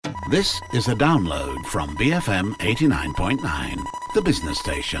This is a download from BFM 89.9, the business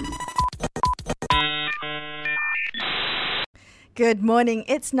station. Good morning.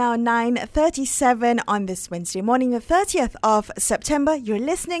 It's now 9:37 on this Wednesday morning, the 30th of September. You're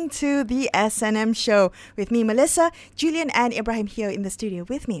listening to the S&M Show with me, Melissa, Julian and Ibrahim here in the studio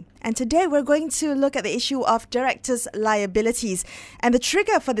with me. And today we're going to look at the issue of directors' liabilities. And the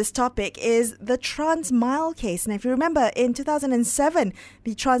trigger for this topic is the Transmile case. And if you remember, in 2007,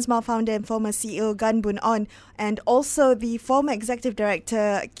 the Transmile founder and former CEO Gan Boon On and also the former executive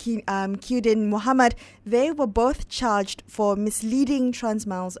director Qudin Muhammad, they were both charged for misleading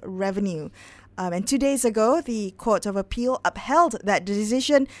Transmile's revenue. And 2 days ago, the Court of Appeal upheld that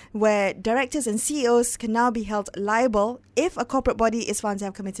decision where directors and CEOs can now be held liable if a corporate body is found to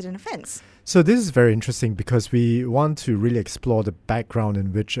have committed an offence. So this is very interesting because we want to really explore the background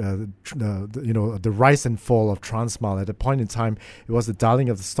in which the rise and fall of Transmile. At a point in time, it was the darling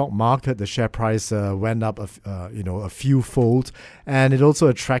of the stock market. The share price went up a few fold, and it also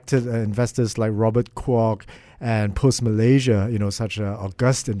attracted investors like Robert Kwok and Post Malaysia, such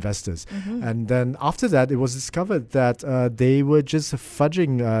august investors. Mm-hmm. And then after that, it was discovered that they were just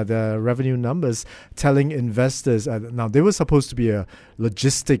fudging the revenue numbers, telling investors, now they were supposed to be a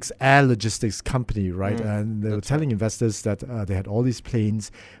air logistics company, right? And they were telling investors that they had all these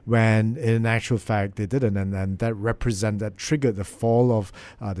planes when in actual fact they didn't. And that triggered the fall of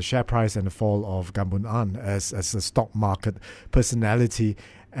the share price and the fall of Gan Boon An as a stock market personality.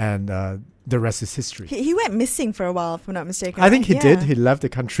 And the rest is history. He went missing for a while, if I'm not mistaken. I think he did. He left the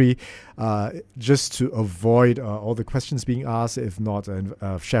country just to avoid all the questions being asked. If not,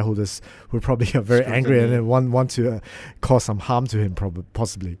 shareholders who probably are very angry and want to cause some harm to him,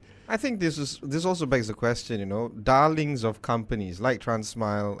 possibly. I think this also begs the question, darlings of companies like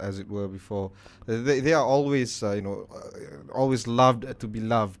Transmile, as it were before, they are always, always loved to be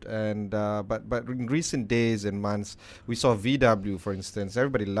loved. And but in recent days and months, we saw VW, for instance.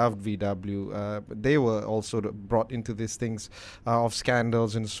 Everybody loved VW. They were also brought into these things of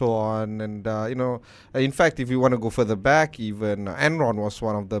scandals and so on. And in fact, if you want to go further back, even Enron was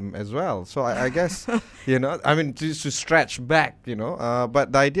one of them as well. So I guess, just to stretch back,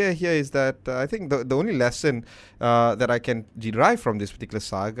 but the idea here is that I think the only lesson that I can derive from this particular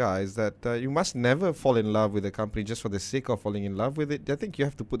saga is that you must never fall in love with a company just for the sake of falling in love with it. I think you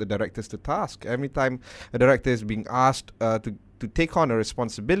have to put the directors to task. Every time a director is being asked to take on a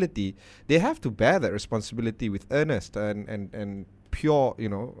responsibility, they have to bear that responsibility with earnest and pure,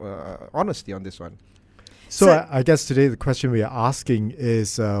 honesty on this one. So I guess today the question we are asking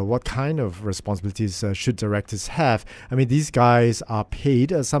is what kind of responsibilities should directors have? I mean, these guys are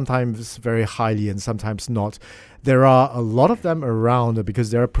paid sometimes very highly and sometimes not. There are a lot of them around because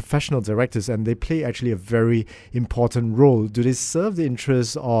they are professional directors and they play actually a very important role. Do they serve the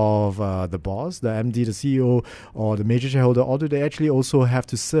interests of the boss, the MD, the CEO, or the major shareholder, or do they actually also have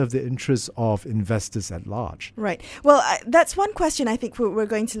to serve the interests of investors at large? Right. Well, that's one question I think we're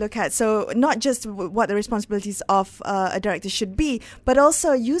going to look at. So not just what the responsibilities of a director should be, but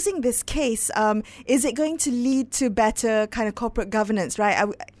also using this case, is it going to lead to better kind of corporate governance, right?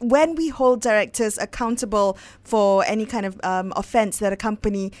 When we hold directors accountable for any kind of offence that a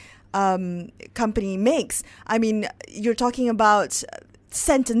company makes. I mean, you're talking about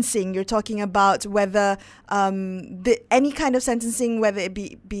sentencing. You're talking about whether any kind of sentencing, whether it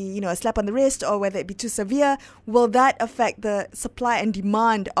be a slap on the wrist or whether it be too severe, will that affect the supply and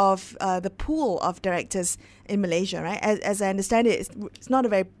demand of the pool of directors in Malaysia, right? As I understand it, it's not a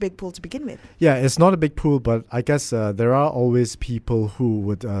very big pool to begin with. Yeah, it's not a big pool, but I guess there are always people who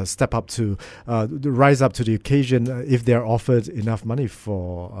would step up to rise up to the occasion if they're offered enough money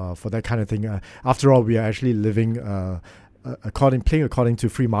for that kind of thing. After all, we are actually living playing according to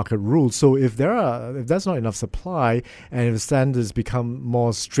free market rules. So if there's not enough supply and if standards become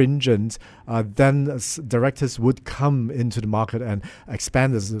more stringent, then directors would come into the market and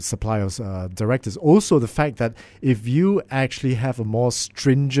expand the supply of directors. Also, the fact that if you actually have a more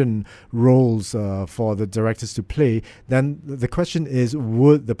stringent roles for the directors to play, then the question is,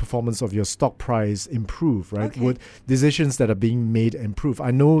 would the performance of your stock price improve, right? Okay. Would decisions that are being made improve?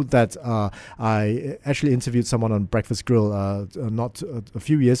 I know that I actually interviewed someone on Breakfast Grill not a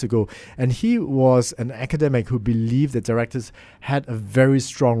few years ago, and he was an academic who believed that directors had a very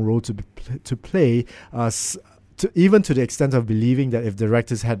strong role to play, even to the extent of believing that if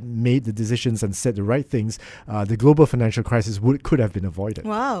directors had made the decisions and said the right things, the global financial crisis could have been avoided.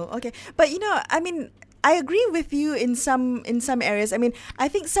 Wow, okay. But I agree with you in some areas. I mean, I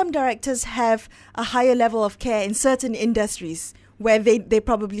think some directors have a higher level of care in certain industries where they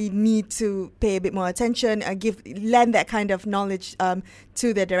probably need to pay a bit more attention, lend that kind of knowledge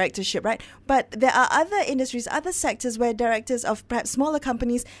to their directorship, right? But there are other industries, other sectors where directors of perhaps smaller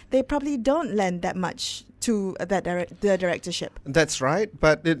companies, they probably don't lend that much to the directorship. That's right,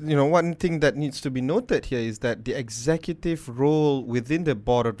 but one thing that needs to be noted here is that the executive role within the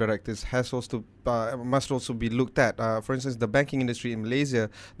board of directors must also be looked at. For instance, the banking industry in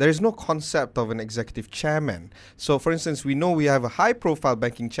Malaysia, there is no concept of an executive chairman. So, for instance, we know we have a high-profile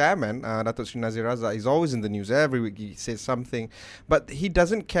banking chairman, Datuk Sri Nazir Razak, is always in the news every week. He says something, but he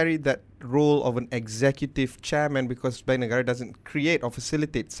doesn't carry that role of an executive chairman because Bank Negara doesn't create or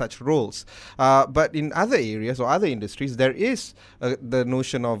facilitate such roles. But in other areas or other industries, there is the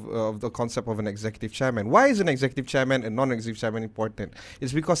notion of the concept of an executive chairman. Why is an executive chairman and non-executive chairman important?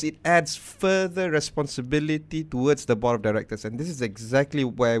 It's because it adds further responsibility towards the board of directors, and this is exactly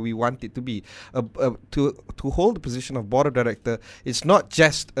where we want it to be. To hold the position of board of director, it's not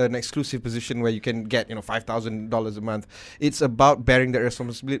just an exclusive position where you can get $5,000 a month. It's about bearing the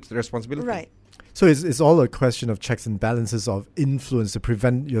responsibility. Right. So it's all a question of checks and balances of influence to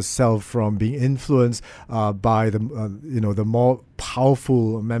prevent yourself from being influenced by the more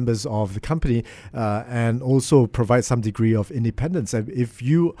powerful members of the company, and also provide some degree of independence.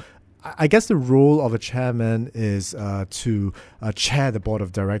 I guess the role of a chairman is to chair the board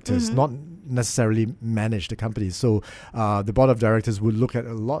of directors, not necessarily manage the company. So the board of directors will look at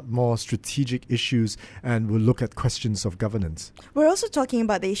a lot more strategic issues and will look at questions of governance. We're also talking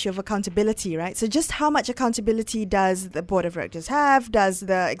about the issue of accountability, right? So just how much accountability does the board of directors have? Does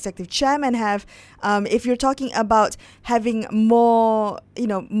the executive chairman have? If you're talking about having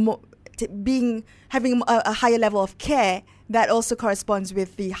having a higher level of care, that also corresponds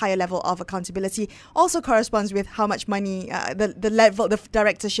with the higher level of accountability, also corresponds with how much money, the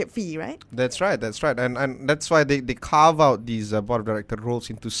directorship fee, right? That's right. And that's why they carve out these board of director roles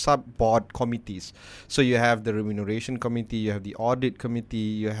into sub-board committees. So you have the remuneration committee, you have the audit committee,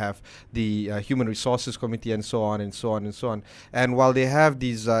 you have the human resources committee, and so on and so on and so on. And while they have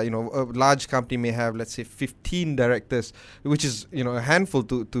these, a large company may have, let's say, 15 directors, which is, a handful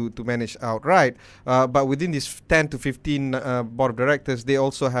to manage outright. But within these 10 to 15 board of directors, they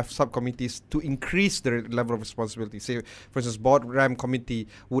also have subcommittees to increase their level of responsibility. Say, for instance, board RAM committee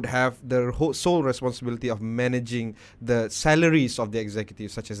would have the sole responsibility of managing the salaries of the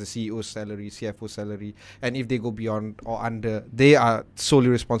executives, such as the CEO's salary, CFO salary, and if they go beyond or under, they are solely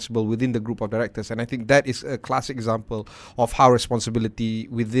responsible within the group of directors. And I think that is a classic example of how responsibility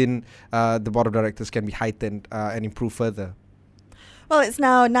within the board of directors can be heightened and improved further. Well, it's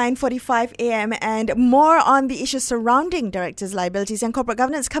now 9:45 a.m. and more on the issues surrounding directors' liabilities and corporate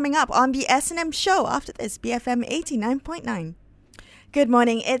governance coming up on the S&M show after this, BFM 89.9. Good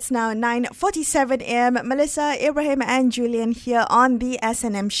morning. It's now 9:47 a.m. Melissa, Ibrahim and Julian here on the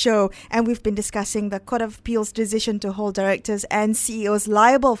S&M show, and we've been discussing the Court of Appeal's decision to hold directors and CEOs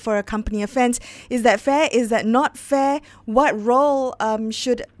liable for a company offence. Is that fair? Is that not fair? What role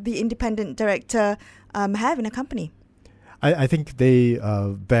should the independent director have in a company? I think they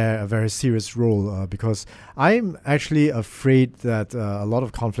bear a very serious role because I'm actually afraid that a lot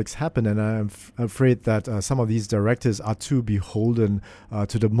of conflicts happen, and I'm afraid that some of these directors are too beholden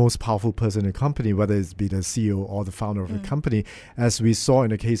to the most powerful person in the company, whether it be the CEO or the founder of the company. As we saw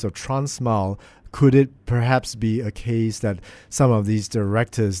in the case of Transmile, could it perhaps be a case that some of these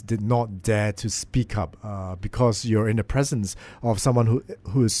directors did not dare to speak up because you're in the presence of someone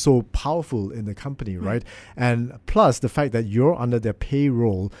who is so powerful in the company, right? And plus the fact that you're under their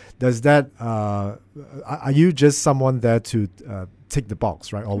payroll, does that are you just someone there to tick the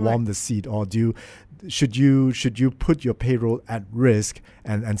box, right, or warm the seat, or should you put your payroll at risk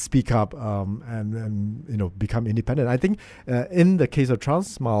and speak up and become independent? I think in the case of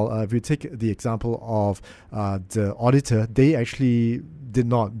Transmile, if you take the example of the auditor, they actually did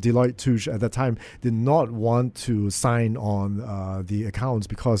not, Deloitte Touche at that time did not want to sign on the accounts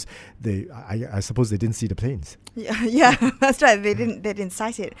because I suppose they didn't see the planes. Yeah, that's right. They didn't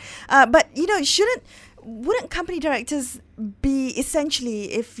cite it. But wouldn't company directors be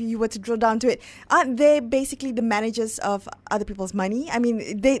essentially, if you were to drill down to it, aren't they basically the managers of other people's money? I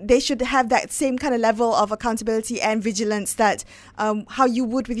mean, they should have that same kind of level of accountability and vigilance that how you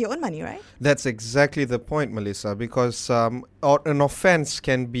would with your own money, right? That's exactly the point, Melissa, because an offence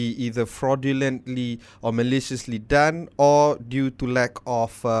can be either fraudulently or maliciously done, or due to lack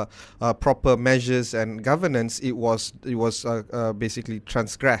of proper measures and governance, it was basically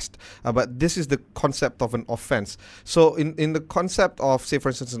transgressed. But this is the concept of an offence. So in the concept of, say for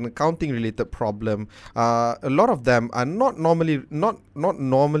instance, an accounting related problem, a lot of them are not normally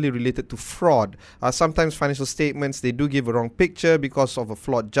related to fraud. Sometimes financial statements, they do give a wrong picture because of a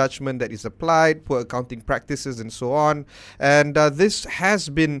flawed judgment that is applied, poor accounting practices, and so on. And this has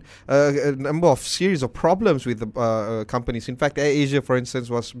been a number of series of problems with the companies. In fact, AirAsia, for instance,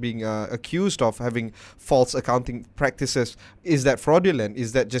 was being accused of having false accounting practices. Is that fraudulent?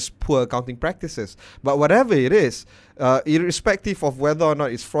 Is that just poor accounting practices? But whatever it is, irrespective of whether or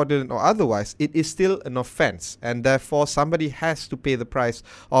not it's fraudulent or otherwise, it is still an offence, and therefore somebody has to pay the price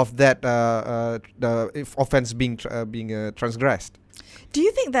of that offence being transgressed. Do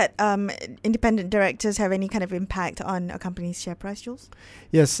you think that independent directors have any kind of impact on a company's share price, Jules?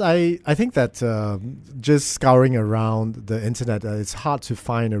 Yes, I think that just scouring around the internet, it's hard to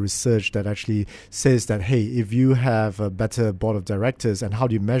find a research that actually says that, hey, if you have a better board of directors, and how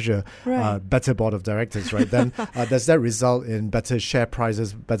do you measure better board of directors, right? Then does that result in better share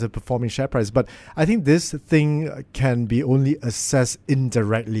prices, better performing share prices? But I think this thing can be only assessed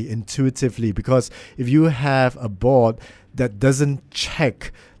indirectly, intuitively, because if you have a board that doesn't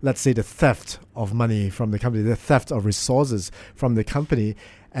check, let's say, the theft of money from the company, the theft of resources from the company,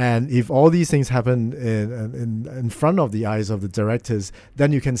 and if all these things happen in front of the eyes of the directors,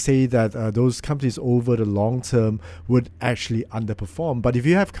 then you can say that those companies over the long term would actually underperform. But if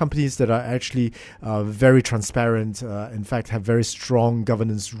you have companies that are actually very transparent, in fact have very strong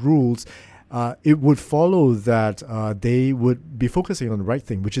governance rules, it would follow that they would be focusing on the right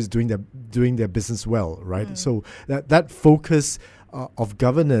thing, which is doing their business well, right? So that focus of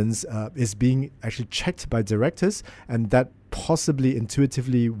governance is being actually checked by directors, and that possibly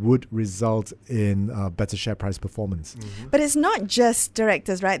intuitively would result in better share price performance. But it's not just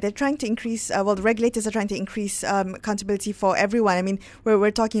directors, right? They're trying to increase, the regulators are trying to increase accountability for everyone. I mean,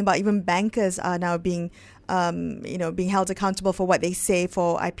 we're talking about even bankers are now being being held accountable for what they say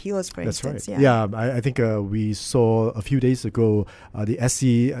for IPOs, for instance. That's right. Yeah, I think we saw a few days ago the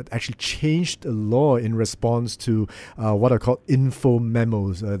SE actually changed the law in response to what are called info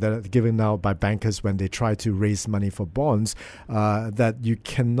memos that are given out by bankers when they try to raise money for bonds, that you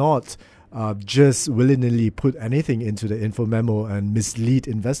cannot just willy-nilly put anything into the info memo and mislead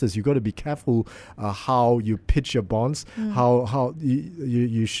investors. You've got to be careful how you pitch your bonds, how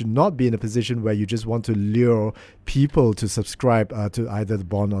you should not be in a position where you just want to lure people to subscribe to either the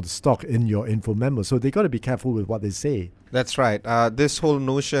bond or the stock in your info memo. So they got to be careful with what they say. That's right. This whole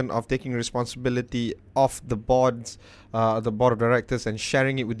notion of taking responsibility of the boards, the board of directors, and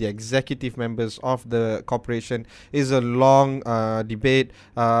sharing it with the executive members of the corporation is a long debate,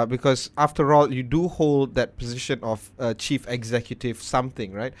 because after all, you do hold that position of chief executive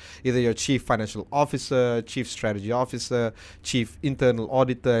something, right? Either you're chief financial officer, chief strategy officer, chief internal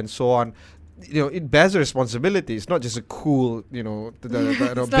auditor, and so on. It bears a responsibility. It's not just a cool,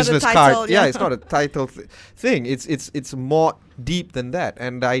 the business card. Yeah, it's not a title thing. It's more deep than that.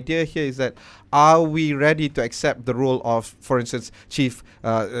 And the idea here is that, are we ready to accept the role of, for instance, chief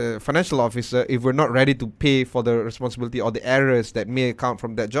financial officer if we're not ready to pay for the responsibility or the errors that may account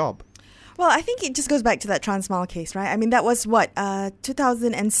from that job? Well, I think it just goes back to that Transmile case, right? I mean, that was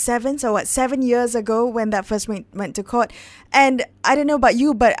 2007, so 7 years ago when that first went to court. And I don't know about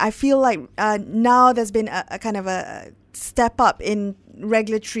you, but I feel like now there's been a kind of a step up in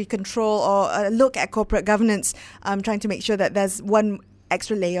regulatory control or a look at corporate governance, trying to make sure that there's one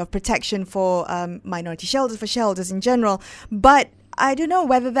extra layer of protection for minority shareholders, for shareholders in general. But I don't know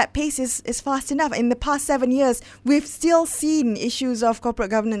whether that pace is fast enough. In the past 7 years, we've still seen issues of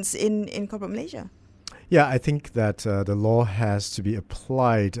corporate governance in corporate Malaysia. Yeah, I think that the law has to be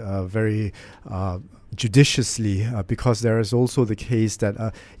applied very judiciously, because there is also the case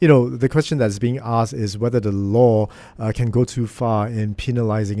that, the question that's being asked is whether the law can go too far in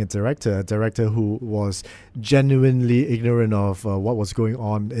penalizing a director who was genuinely ignorant of what was going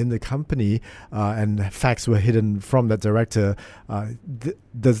on in the company, and facts were hidden from that director.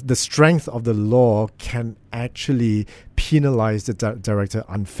 The strength of the law can actually penalize the director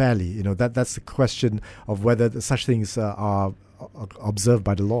unfairly. That's the question of whether such things are observed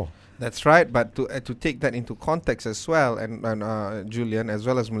by the law. That's right, but to take that into context as well, and Julian, as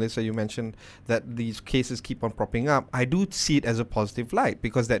well as Melissa, you mentioned that these cases keep on propping up. I do see it as a positive light,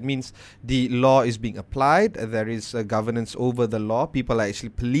 because that means the law is being applied, there is governance over the law, people are actually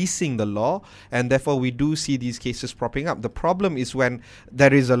policing the law, and therefore we do see these cases propping up. The problem is when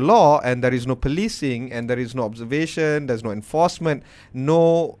there is a law and there is no policing and there is no observation, there's no enforcement,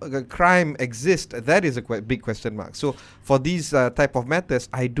 no crime exists. That is a big question mark. So for these type of matters,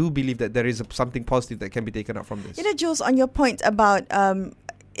 I do believe that there is something positive that can be taken out from this. Jules, on your point about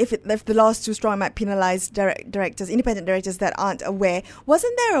if the law is too strong, it might penalise directors, independent directors that aren't aware.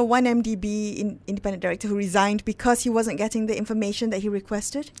 Wasn't there a 1MDB independent director who resigned because he wasn't getting the information that he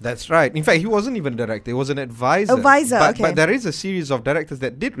requested? That's right. In fact, he wasn't even director; he was an advisor. But there is a series of directors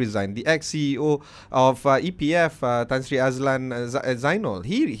that did resign. The ex-CEO of EPF, Tan Sri Azlan Zainul,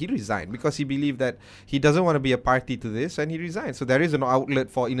 he resigned because he believed that he doesn't want to be a party to this, and he resigned. So there is an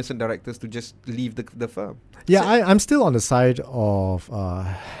outlet for innocent directors to just leave the firm. Yeah, I'm still on the side of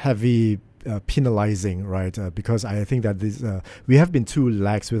heavy penalizing, right? Because I think that we have been too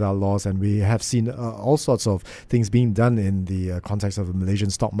lax with our laws, and we have seen all sorts of things being done in the context of the Malaysian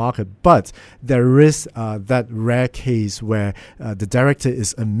stock market. But there is that rare case where the director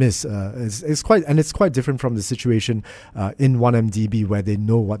is amiss. It's quite different from the situation in 1MDB where they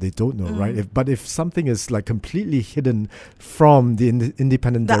know what they don't know, right? But if something is like completely hidden from the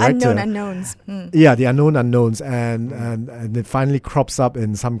independent director, the unknown unknowns, yeah, the unknown unknowns, and it finally crops up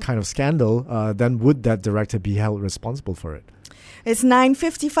in some kind of scandal. Then would that director be held responsible for it? It's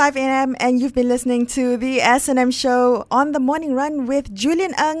 9:55 a.m. and you've been listening to the S&M show on the morning run with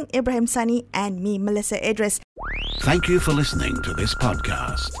Julian Ng, Ibrahim Sani, and me, Melissa Idris. Thank you for listening to this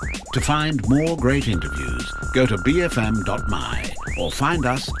podcast. To find more great interviews, go to bfm.my or find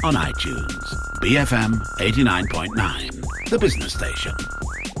us on iTunes. BFM 89.9, the business station.